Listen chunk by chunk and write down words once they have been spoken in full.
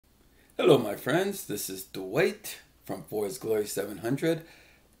Hello, my friends. This is Dwight from For His Glory 700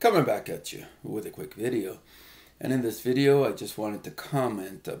 coming back at you with a quick video. And in this video, I just wanted to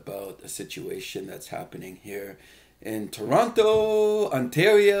comment about a situation that's happening here in Toronto,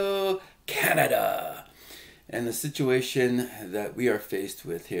 Ontario, Canada. And the situation that we are faced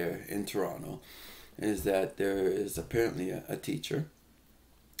with here in Toronto is that there is apparently a teacher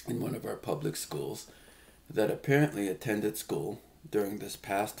in one of our public schools that apparently attended school during this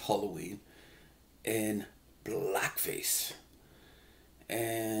past Halloween in blackface.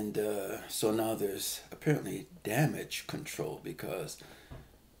 And so now there's apparently damage control because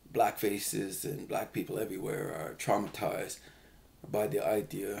black faces and black people everywhere are traumatized by the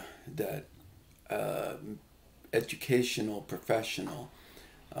idea that educational professional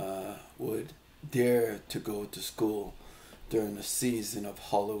would dare to go to school during the season of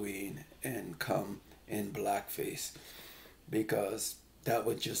Halloween and come in blackface, because that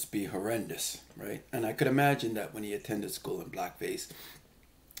would just be horrendous, right? And I could imagine that when he attended school in blackface,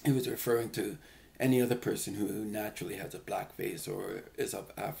 he was referring to any other person who naturally has a black face or is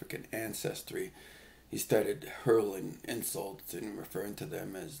of African ancestry. He started hurling insults and referring to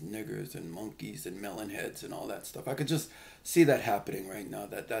them as niggers and monkeys and melon heads and all that stuff. I could just see that happening right now,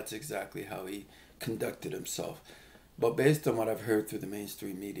 that's exactly how he conducted himself. But based on what I've heard through the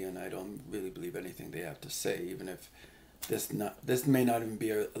mainstream media, and I don't really believe anything they have to say, even if this may not even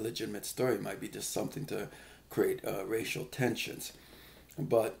be a legitimate story, it might be just something to create racial tensions.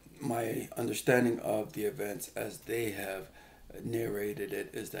 But my understanding of the events as they have narrated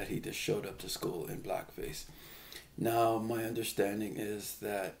it is that he just showed up to school in blackface. Now, my understanding is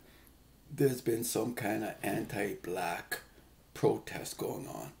that there's been some kind of anti-black protest going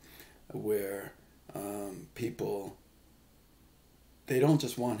on where people, they don't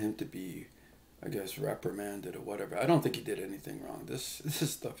just want him to be, I guess, reprimanded or whatever. I don't think he did anything wrong. This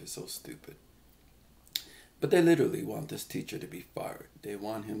stuff is so stupid. But they literally want this teacher to be fired. They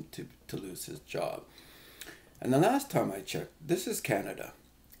want him to lose his job. And the last time I checked, this is Canada.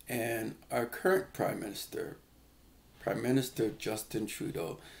 And our current Prime Minister Justin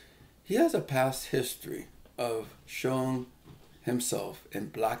Trudeau, he has a past history of showing himself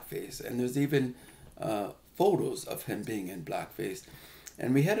in blackface. And there's even photos of him being in blackface.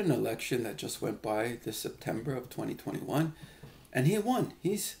 And we had an election that just went by this September of 2021. And he won.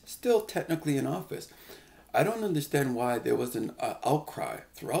 He's still technically in office. I don't understand why there was an outcry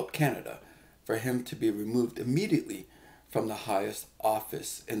throughout Canada for him to be removed immediately from the highest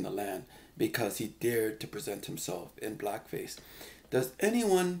office in the land because he dared to present himself in blackface. Does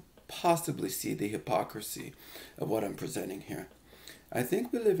anyone possibly see the hypocrisy of what I'm presenting here? I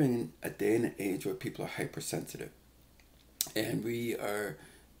think we live in a day and an age where people are hypersensitive, and we are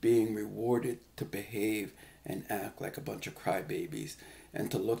being rewarded to behave and act like a bunch of crybabies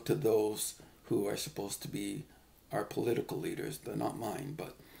and to look to those who are supposed to be our political leaders. They're not mine,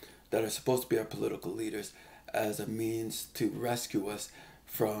 but that are supposed to be our political leaders as a means to rescue us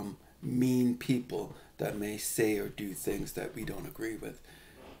from mean people that may say or do things that we don't agree with.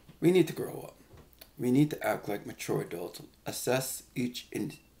 We need to grow up. We need to act like mature adults, assess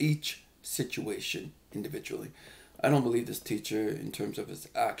each situation individually. I don't believe this teacher, in terms of his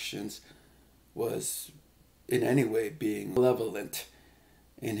actions, was in any way being malevolent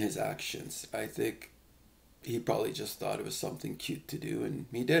in his actions. I think he probably just thought it was something cute to do, and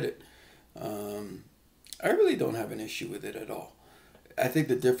he did it. I really don't have an issue with it at all. I think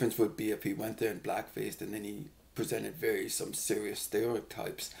the difference would be if he went there in blackface and then he presented some serious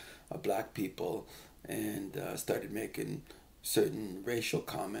stereotypes of black people and started making certain racial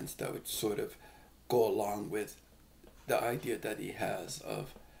comments that would sort of go along with the idea that he has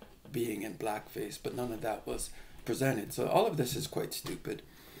of being in blackface, but none of that was presented. So all of this is quite stupid,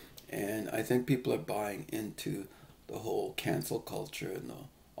 and I think people are buying into the whole cancel culture and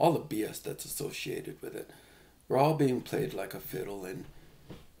all the BS that's associated with it. We're all being played like a fiddle, and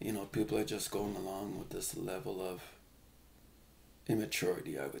people are just going along with this level of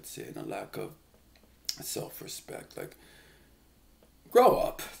immaturity, I would say, and a lack of self-respect. Like, grow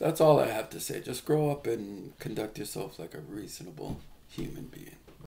up. That's all I have to say. Just grow up and conduct yourself like a reasonable human being.